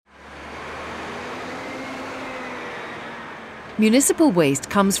Municipal waste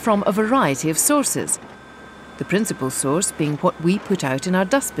comes from a variety of sources, the principal source being what we put out in our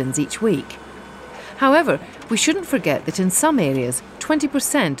dustbins each week. However, we shouldn't forget that in some areas,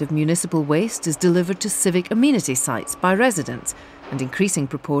 20% of municipal waste is delivered to civic amenity sites by residents, and increasing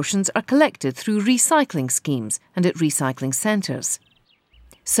proportions are collected through recycling schemes and at recycling centres.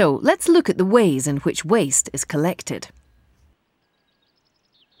 So let's look at the ways in which waste is collected.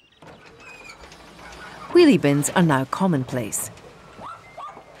 Wheelie bins are now commonplace.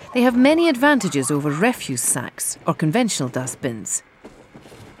 They have many advantages over refuse sacks or conventional dustbins.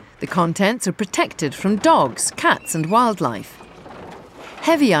 The contents are protected from dogs, cats and wildlife.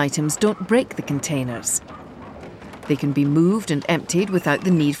 Heavy items don't break the containers. They can be moved and emptied without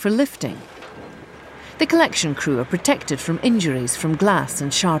the need for lifting. The collection crew are protected from injuries from glass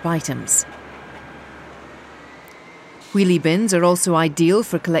and sharp items. Wheelie bins are also ideal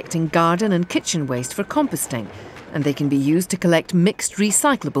for collecting garden and kitchen waste for composting, and they can be used to collect mixed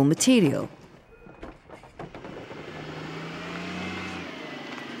recyclable material.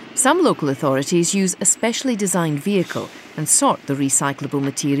 Some local authorities use a specially designed vehicle and sort the recyclable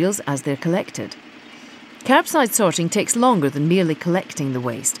materials as they're collected. Curbside sorting takes longer than merely collecting the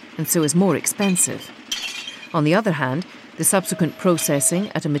waste, and so is more expensive. On the other hand, the subsequent processing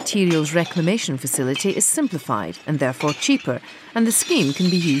at a materials reclamation facility is simplified and therefore cheaper, and the scheme can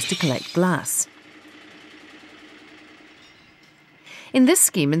be used to collect glass. In this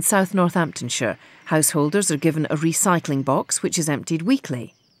scheme in South Northamptonshire, householders are given a recycling box which is emptied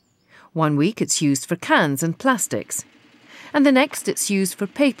weekly. One week it's used for cans and plastics, and the next it's used for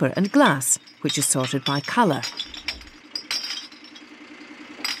paper and glass, which is sorted by colour.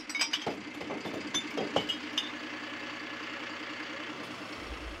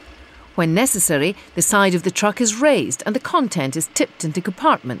 When necessary, the side of the truck is raised and the content is tipped into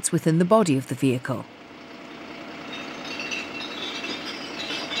compartments within the body of the vehicle.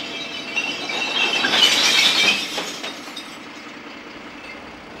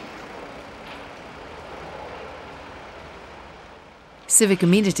 Civic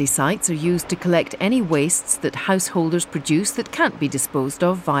amenity sites are used to collect any wastes that householders produce that can't be disposed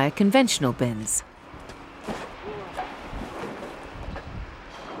of via conventional bins.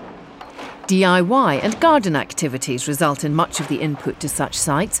 DIY and garden activities result in much of the input to such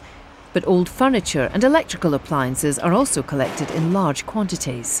sites, but old furniture and electrical appliances are also collected in large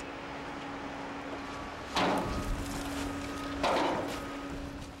quantities.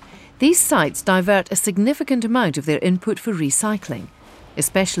 These sites divert a significant amount of their input for recycling,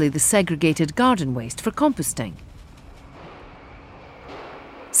 especially the segregated garden waste for composting.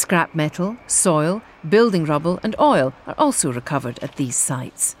 Scrap metal, soil, building rubble and oil are also recovered at these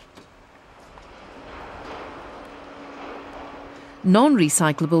sites.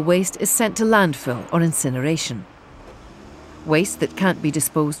 Non-recyclable waste is sent to landfill or incineration. Waste that can't be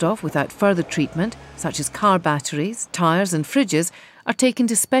disposed of without further treatment, such as car batteries, tyres and fridges, are taken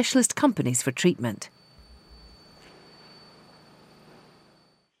to specialist companies for treatment.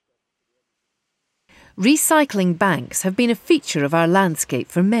 Recycling banks have been a feature of our landscape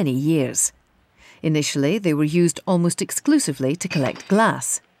for many years. Initially, they were used almost exclusively to collect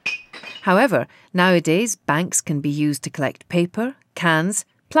glass. However, nowadays banks can be used to collect paper, cans,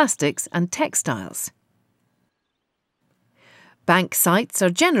 plastics and textiles. Bank sites are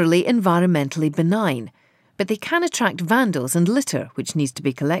generally environmentally benign, but they can attract vandals and litter which needs to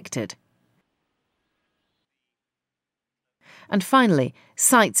be collected. And finally,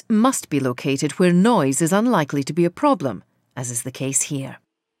 sites must be located where noise is unlikely to be a problem, as is the case here.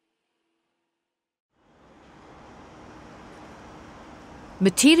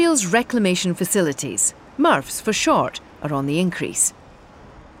 Materials reclamation facilities, MRFs for short, are on the increase.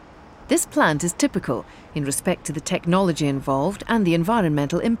 This plant is typical in respect to the technology involved and the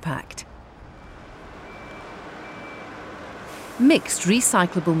environmental impact. Mixed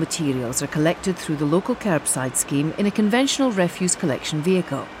recyclable materials are collected through the local curbside scheme in a conventional refuse collection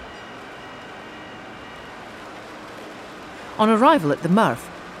vehicle. On arrival at the MRF,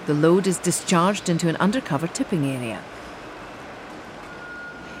 the load is discharged into an undercover tipping area.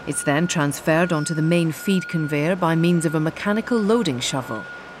 It's then transferred onto the main feed conveyor by means of a mechanical loading shovel.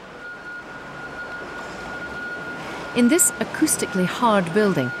 In this acoustically hard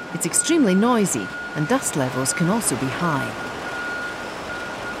building, it's extremely noisy and dust levels can also be high.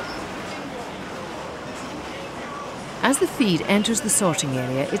 As the feed enters the sorting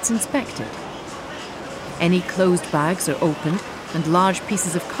area, it's inspected. Any closed bags are opened and large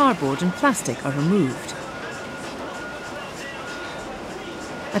pieces of cardboard and plastic are removed.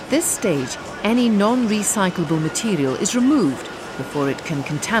 At this stage, any non-recyclable material is removed before it can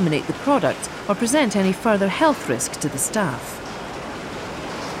contaminate the product or present any further health risk to the staff.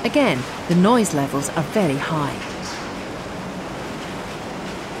 Again, the noise levels are very high.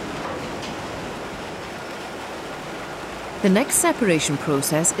 The next separation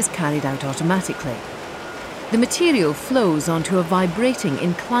process is carried out automatically. The material flows onto a vibrating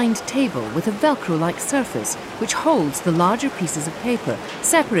inclined table with a Velcro-like surface which holds the larger pieces of paper,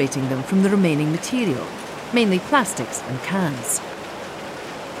 separating them from the remaining material, mainly plastics and cans.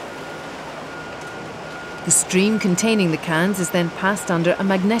 The stream containing the cans is then passed under a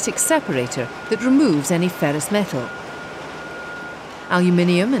magnetic separator that removes any ferrous metal.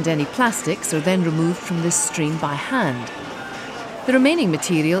 Aluminium and any plastics are then removed from this stream by hand. The remaining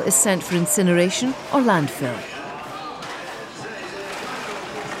material is sent for incineration or landfill.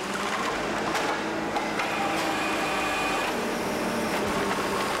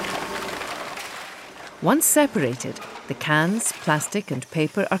 Once separated, the cans, plastic and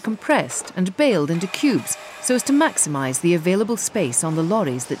paper are compressed and baled into cubes so as to maximise the available space on the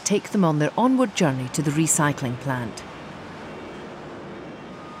lorries that take them on their onward journey to the recycling plant.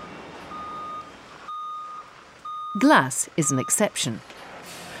 Glass is an exception.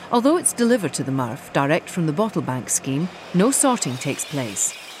 Although it's delivered to the MRF direct from the bottle bank scheme, no sorting takes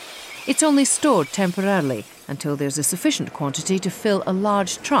place. It's only stored temporarily until there's a sufficient quantity to fill a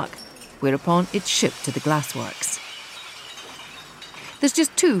large truck, whereupon it's shipped to the glassworks. There's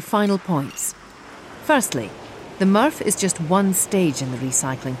just two final points. Firstly, the MRF is just one stage in the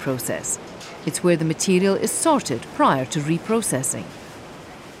recycling process. It's where the material is sorted prior to reprocessing.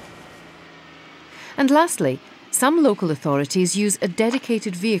 And lastly, some local authorities use a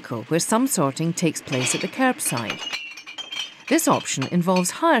dedicated vehicle where some sorting takes place at the curbside. This option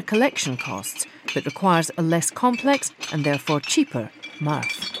involves higher collection costs, but requires a less complex and therefore cheaper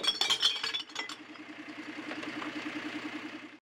MRF.